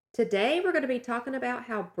Today, we're going to be talking about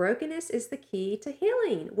how brokenness is the key to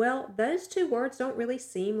healing. Well, those two words don't really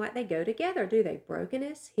seem like they go together, do they?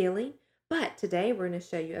 Brokenness, healing. But today, we're going to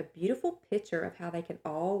show you a beautiful picture of how they can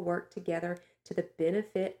all work together to the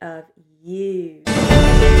benefit of you.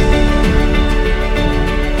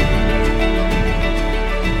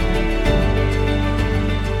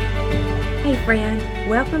 Hey, friend.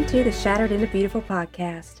 Welcome to the Shattered into Beautiful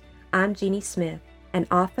podcast. I'm Jeannie Smith, an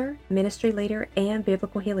author, ministry leader, and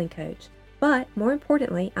biblical healing coach. But more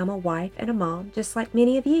importantly, I'm a wife and a mom, just like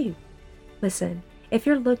many of you. Listen, if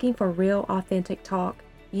you're looking for real, authentic talk,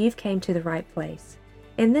 you've came to the right place.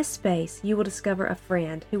 In this space, you will discover a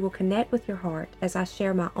friend who will connect with your heart as I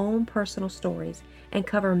share my own personal stories and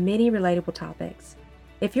cover many relatable topics.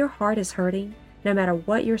 If your heart is hurting, no matter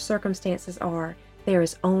what your circumstances are, there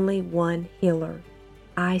is only one healer.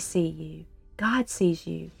 I see you. God sees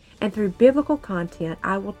you. And through biblical content,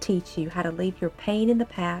 I will teach you how to leave your pain in the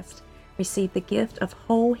past, receive the gift of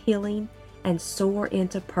whole healing, and soar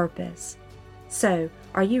into purpose. So,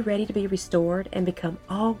 are you ready to be restored and become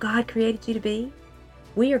all God created you to be?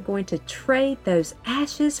 We are going to trade those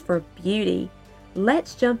ashes for beauty.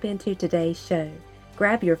 Let's jump into today's show.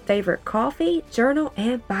 Grab your favorite coffee, journal,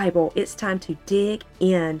 and Bible. It's time to dig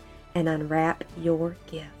in and unwrap your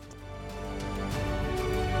gift.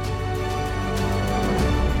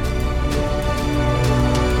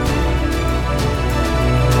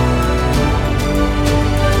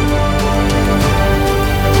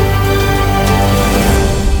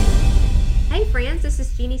 Hey friends, this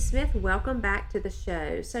is Jeannie Smith. Welcome back to the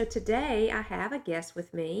show. So today I have a guest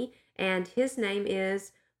with me, and his name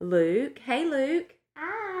is Luke. Hey Luke.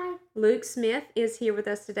 Hi. Luke Smith is here with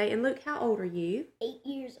us today. And Luke, how old are you? 8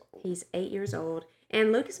 years old. He's 8 years old.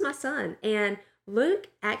 And Luke is my son. And Luke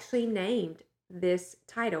actually named this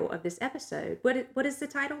title of this episode. What is the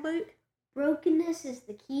title, Luke? Brokenness is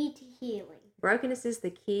the key to healing. Brokenness is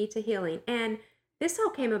the key to healing. And this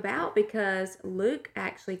all came about because Luke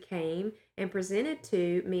actually came and presented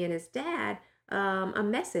to me and his dad a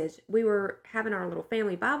message. We were having our little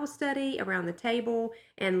family Bible study around the table,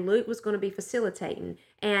 and Luke was going to be facilitating.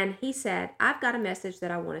 And he said, I've got a message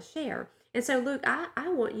that I want to share. And so, Luke, I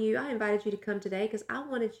invited you to come today because I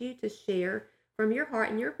wanted you to share from your heart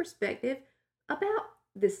and your perspective about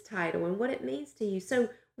this title and what it means to you. So,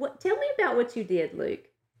 tell me about what you did, Luke.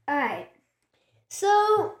 All right.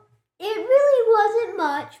 So, it really wasn't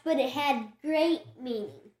much, but it had great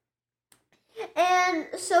meaning. And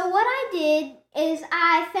so what I did is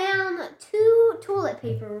I found 2 toilet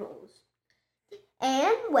paper rolls.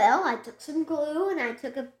 And, well, I took some glue and I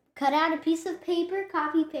cut out a piece of paper,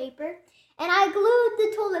 copy paper, and I glued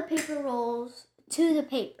the toilet paper rolls to the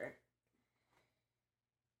paper.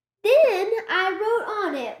 Then I wrote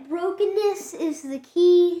on it, brokenness is the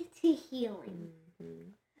key to healing. Mm-hmm.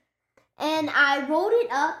 And I rolled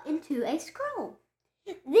it up into a scroll.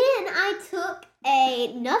 Then I took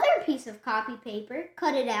another piece of copy paper,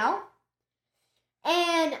 cut it out,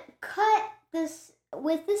 and cut this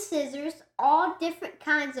with the scissors all different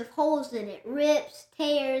kinds of holes in it, rips,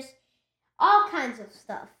 tears, all kinds of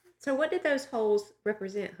stuff. So what did those holes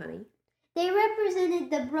represent, honey? They represented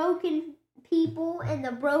the broken people and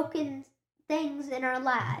the broken things in our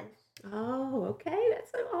lives. Oh, okay.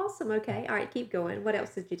 That's so awesome. Okay. All right, keep going. What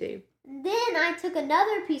else did you do? Then I took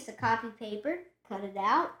another piece of copy paper, cut it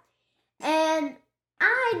out, and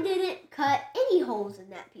I didn't cut any holes in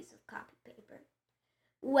that piece of copy paper.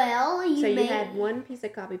 Well, you had one piece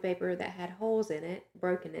of copy paper that had holes in it,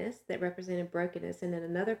 brokenness, that represented brokenness, and then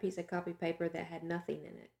another piece of copy paper that had nothing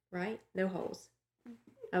in it, right? No holes.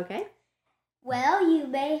 Okay. Well, you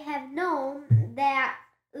may have known that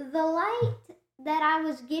the light that I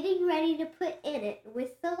was getting ready to put in it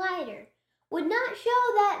with the lighter would not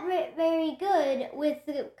show that very good with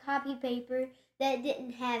the copy paper that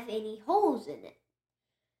didn't have any holes in it.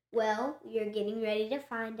 Well, you're getting ready to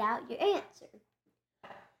find out your answer.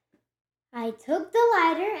 I took the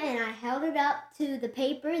lighter and I held it up to the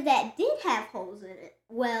paper that did have holes in it.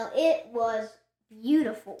 Well, it was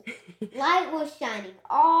beautiful. Light was shining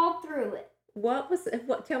all through it.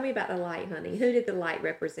 Tell me about the light, honey. Who did the light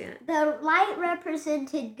represent? The light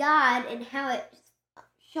represented God and how it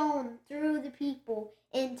shone through the people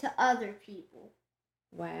into other people.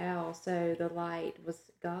 Wow. So the light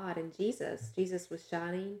was God and Jesus. Jesus was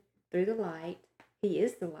shining through the light. He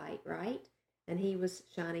is the light, right? And he was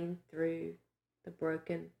shining through the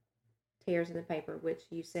broken tears in the paper, which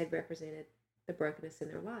you said represented the brokenness in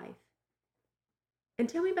their life. And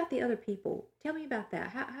tell me about the other people. Tell me about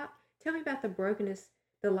that. Tell me about the brokenness,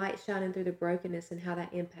 the light shining through the brokenness and how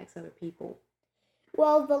that impacts other people.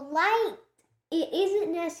 Well, the light it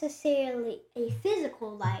isn't necessarily a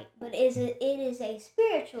physical light, but it is a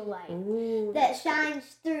spiritual light. Ooh, that shines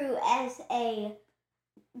through as a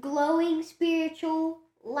glowing spiritual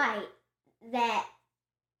light that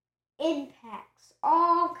impacts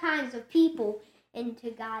all kinds of people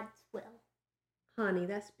into God's will. honey,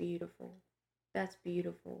 that's beautiful. That's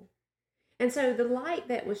beautiful. And so the light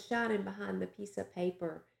that was shining behind the piece of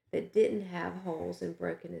paper that didn't have holes and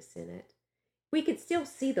brokenness in it, we could still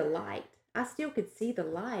see the light. I still could see the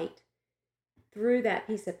light through that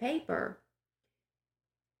piece of paper.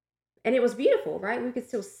 And it was beautiful, right? We could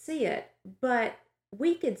still see it, but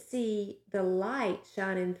we could see the light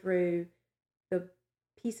shining through the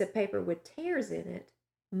piece of paper with tears in it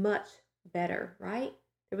much better, right?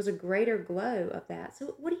 There was a greater glow of that.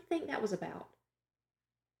 So, what do you think that was about?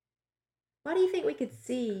 Why do you think we could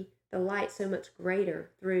see the light so much greater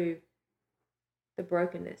through the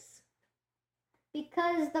brokenness?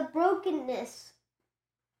 Because the brokenness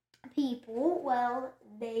people, well,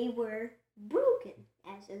 they were broken,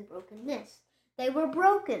 as in brokenness. They were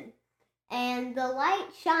broken. And the light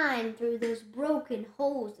shined through those broken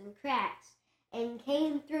holes and cracks and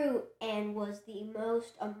came through and was the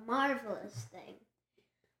most marvelous thing.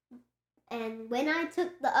 And when I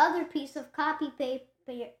took the other piece of copy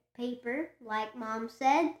paper, like Mom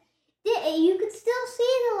said, you could still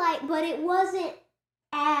see the light, but it wasn't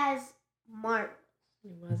as marvelous.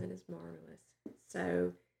 It wasn't as marvelous.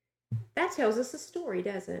 So that tells us a story,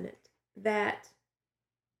 doesn't it? That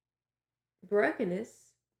brokenness,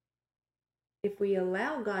 if we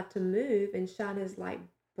allow God to move and shine his light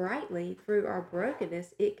brightly through our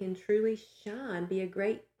brokenness, it can truly shine, be a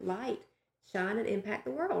great light, shine and impact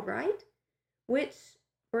the world, right? Which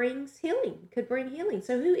brings healing, could bring healing.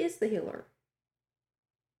 So who is the healer?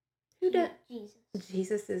 Jesus.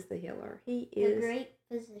 Jesus is the healer. He is the great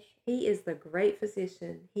physician. He is the great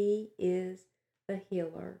physician. He is the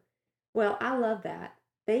healer. Well, I love that.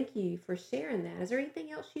 Thank you for sharing that. Is there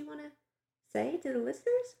anything else you want to say to the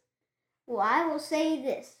listeners? Well, I will say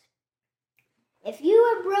this. If you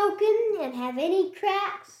are broken and have any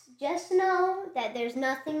cracks, just know that there's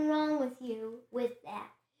nothing wrong with you with that.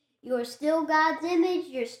 You're still God's image,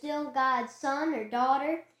 you're still God's son or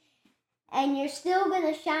daughter, and you're still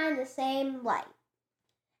going to shine the same light.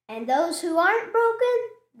 And those who aren't broken,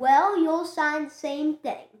 well, you'll shine the same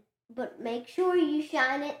thing. But make sure you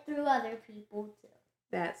shine it through other people too.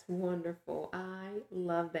 That's wonderful. I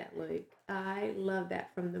love that, Luke. I love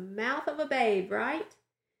that from the mouth of a babe, right?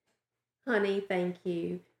 Honey, thank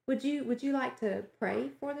you. Would you like to pray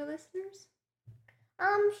for the listeners?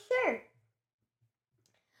 Sure.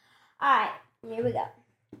 All right, here we go.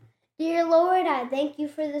 Dear Lord, I thank you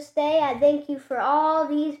for this day. I thank you for all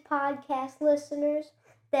these podcast listeners,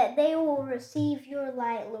 that they will receive your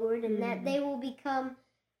light, Lord, and that they will become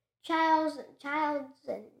childs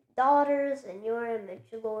and daughters in your image,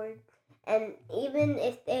 Lord. And even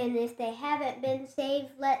if they haven't been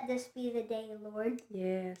saved, let this be the day, Lord.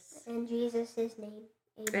 Yes. In Jesus' name,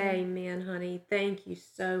 amen. Amen, honey. Thank you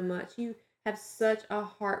so much. You have such a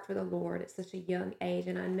heart for the Lord at such a young age,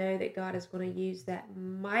 and I know that God is going to use that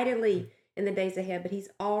mightily in the days ahead, but he's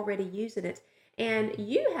already using it. And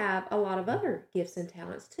you have a lot of other gifts and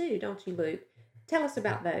talents too, don't you, Luke? Tell us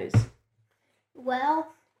about those. Well,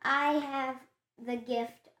 I have the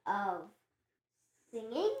gift of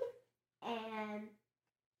singing, and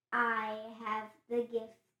I have the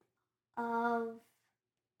gift of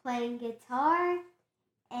playing guitar,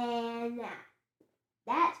 and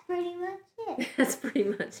that's pretty much it. That's pretty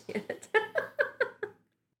much it.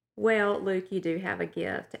 Well, Luke, you do have a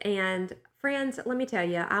gift. And friends, let me tell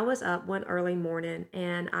you, I was up one early morning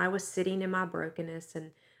and I was sitting in my brokenness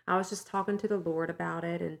and I was just talking to the Lord about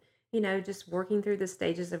it and, just working through the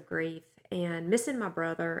stages of grief and missing my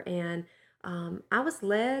brother. And I was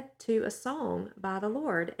led to a song by the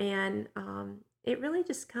Lord, and it really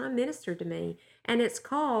just kind of ministered to me. And it's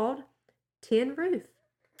called Tin Roof.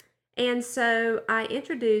 And so I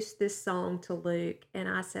introduced this song to Luke, and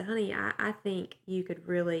I said, honey, I think you could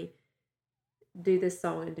really do this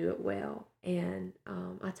song and do it well. And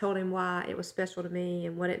I told him why it was special to me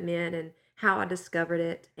and what it meant and how I discovered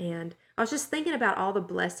it. And I was just thinking about all the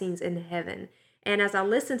blessings in heaven. And as I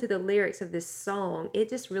listened to the lyrics of this song, it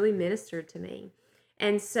just really ministered to me.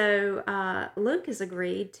 And so Luke has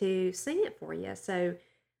agreed to sing it for you. So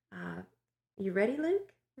you ready,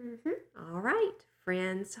 Luke? Mm-hmm. All right.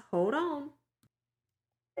 Friends, hold on.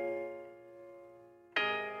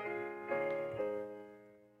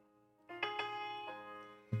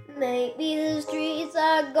 Maybe the streets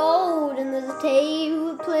are gold and there's a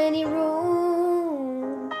table with plenty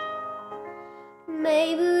room.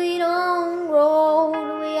 Maybe we don't roll,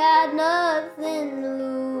 we got nothing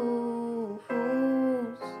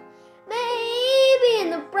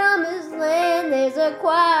a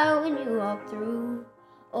choir when you walk through.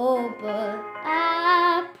 Oh, but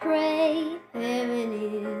I pray heaven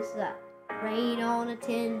is like rain on a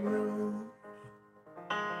tin roof.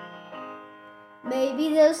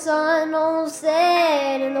 Maybe the sun don't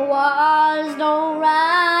set and the waters don't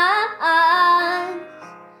rise.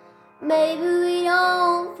 Maybe we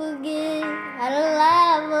don't forget how to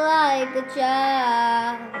laugh like a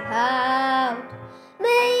child.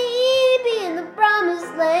 Maybe in the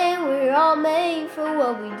promised land we're all made for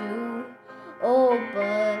what we do. Oh,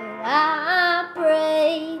 but I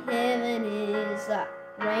pray heaven is like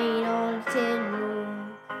rain on a tin roof.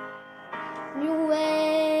 Your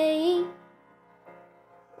way,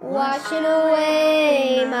 washing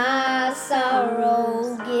away my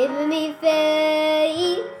sorrows, giving me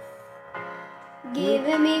faith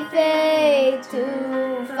to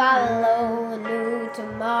follow a new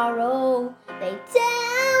tomorrow. They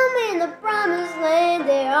tell me in the promised land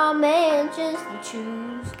there are mansions to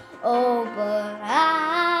choose. Oh, but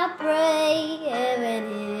I pray heaven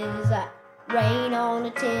is like rain on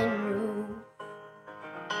a tin roof.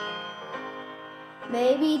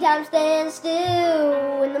 Maybe time stands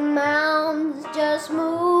still when the mountains just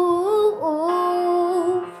move.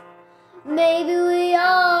 Maybe we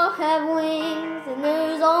all have wings and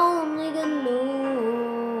there's only good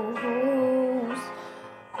news.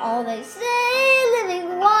 All they say,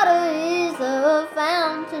 living water is the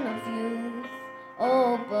fountain of youth.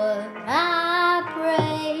 Oh, but I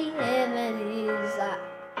pray heaven is like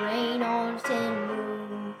rain on a tin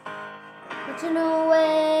roof.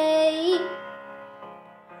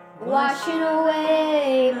 Washing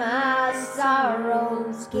away my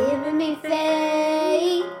sorrows, giving me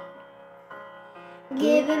faith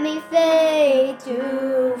to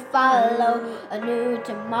follow a new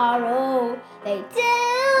tomorrow. They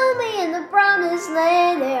tell me in the promised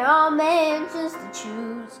land there are mansions to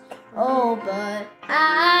choose. Oh, but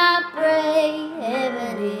I pray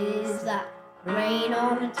heaven is like rain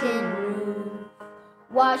on a tin roof.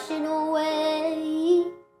 Washing away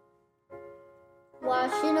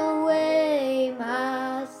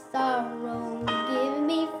my sorrow, giving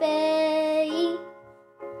me faith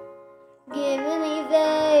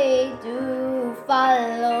to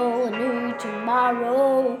follow a new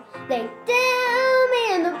tomorrow. They tell me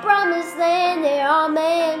in the promised land there are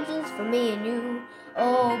mansions for me and you.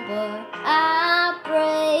 Oh, but I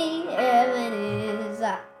pray heaven is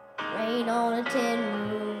like rain on a tin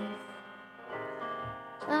roof.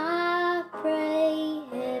 I pray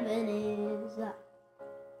heaven is like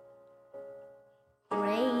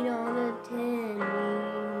rain on a tin roof.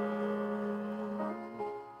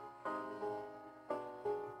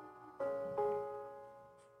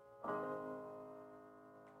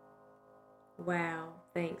 Wow,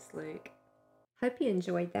 thanks, Luke. Hope you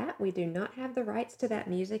enjoyed that. We do not have the rights to that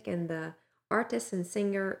music, and the artist and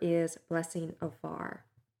singer is Blessing Afar.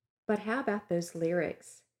 But how about those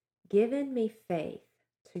lyrics? Given me faith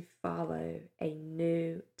to follow a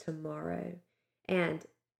new tomorrow. And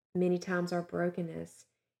many times our brokenness,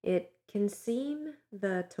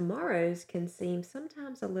 the tomorrows can seem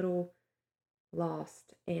sometimes a little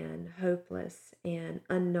lost and hopeless and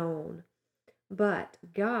unknown. But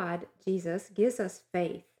God, Jesus, gives us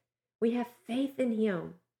faith. We have faith in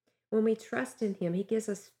Him. When we trust in Him, He gives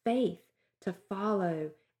us faith to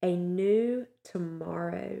follow a new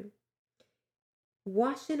tomorrow.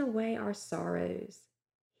 Washing away our sorrows.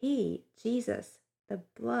 He, Jesus, the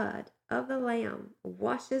blood of the Lamb,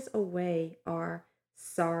 washes away our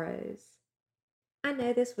sorrows. I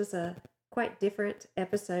know this was a quite different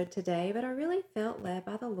episode today, but I really felt led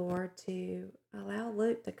by the Lord to allow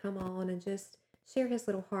Luke to come on and just share his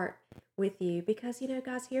little heart with you. Because,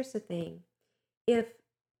 guys, here's the thing. If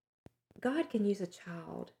God can use a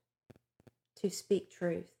child to speak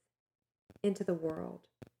truth into the world,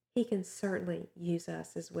 He can certainly use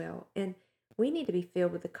us as well. And we need to be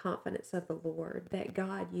filled with the confidence of the Lord that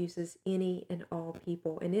God uses any and all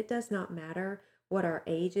people. And it does not matter what our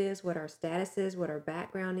age is, what our status is, what our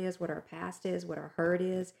background is, what our past is, what our hurt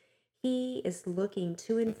is. He is looking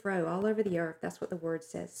to and fro all over the earth. That's what the word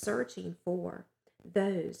says, searching for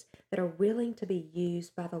those that are willing to be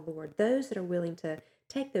used by the Lord, those that are willing to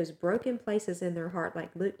take those broken places in their heart,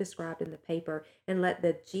 like Luke described in the paper, and let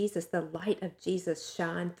the light of Jesus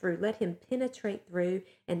shine through. Let Him penetrate through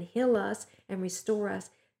and heal us and restore us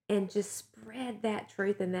and just spread that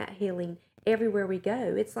truth and that healing everywhere we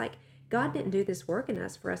go. It's like God didn't do this work in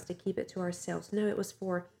us for us to keep it to ourselves. No, it was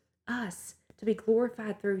for us to be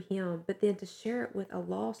glorified through Him, but then to share it with a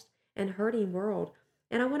lost and hurting world.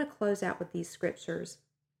 And I want to close out with these scriptures.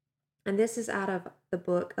 And this is out of the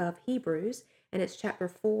book of Hebrews, and it's chapter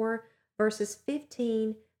 4, verses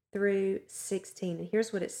 15 through 16. And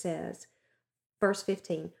here's what it says. Verse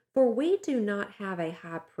 15, for we do not have a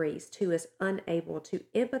high priest who is unable to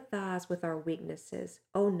empathize with our weaknesses.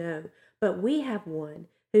 Oh no, but we have one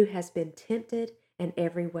who has been tempted in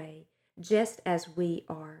every way, just as we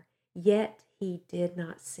are, yet he did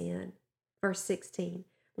not sin. Verse 16,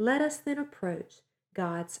 let us then approach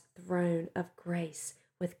God's throne of grace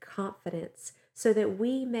with confidence so that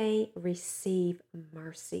we may receive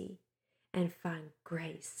mercy and find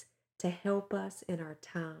grace to help us in our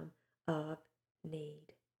time of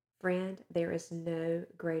need. Friend, there is no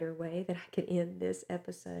greater way that I can end this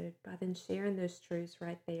episode by than sharing those truths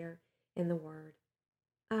right there in the Word.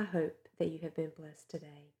 I hope that you have been blessed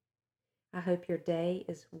today. I hope your day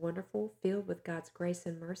is wonderful, filled with God's grace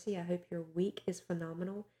and mercy. I hope your week is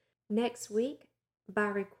phenomenal. Next week, by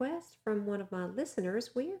request from one of my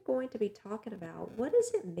listeners, we are going to be talking about what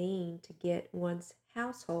does it mean to get one's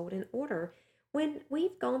household in order when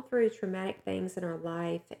we've gone through traumatic things in our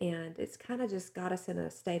life and it's kind of just got us in a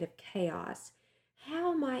state of chaos.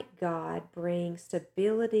 How might God bring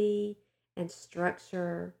stability and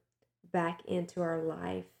structure back into our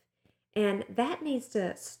life? And that needs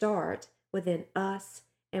to start within us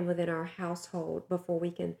and within our household before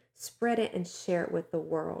we can spread it and share it with the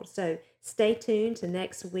world. So stay tuned to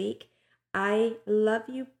next week. I love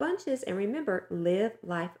you bunches, and remember, live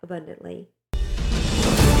life abundantly.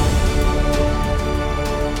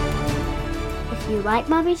 If you like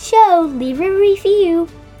Mommy's show, leave a review.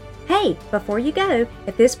 Hey, before you go,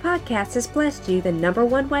 if this podcast has blessed you, the number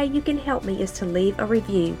one way you can help me is to leave a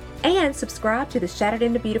review and subscribe to the Shattered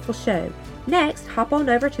into Beautiful show. Next, hop on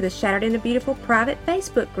over to the Shattered into Beautiful private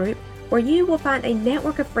Facebook group where you will find a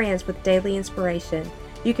network of friends with daily inspiration.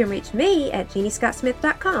 You can reach me at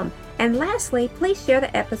jeanniescottsmith.com. And lastly, please share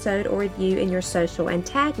the episode or review in your social and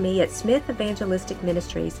tag me at Smith Evangelistic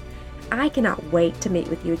Ministries. I cannot wait to meet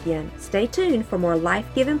with you again. Stay tuned for more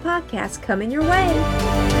life-giving podcasts coming your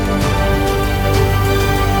way.